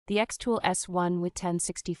The xTool S1 with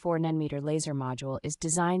 1064nm laser module is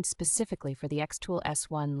designed specifically for the xTool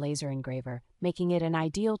S1 Laser Engraver, making it an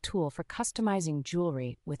ideal tool for customizing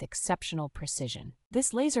jewelry with exceptional precision.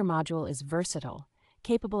 This laser module is versatile,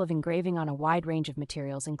 capable of engraving on a wide range of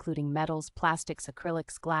materials including metals, plastics,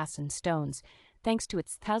 acrylics, glass, and stones, thanks to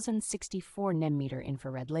its 1064nm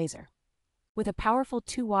infrared laser. With a powerful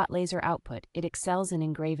 2-watt laser output, it excels in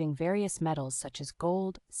engraving various metals such as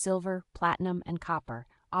gold, silver, platinum, and copper,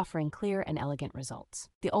 offering clear and elegant results.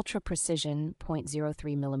 The ultra-precision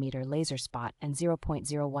 0.03mm laser spot and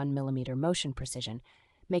 0.01mm motion precision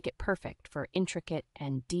make it perfect for intricate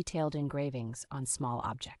and detailed engravings on small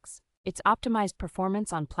objects. Its optimized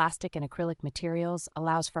performance on plastic and acrylic materials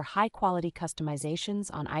allows for high-quality customizations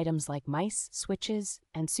on items like mice, switches,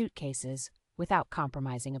 and suitcases without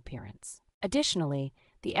compromising appearance. Additionally,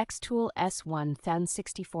 the xTool S1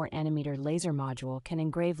 1064nm laser module can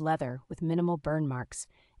engrave leather with minimal burn marks,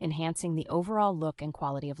 enhancing the overall look and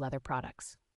quality of leather products.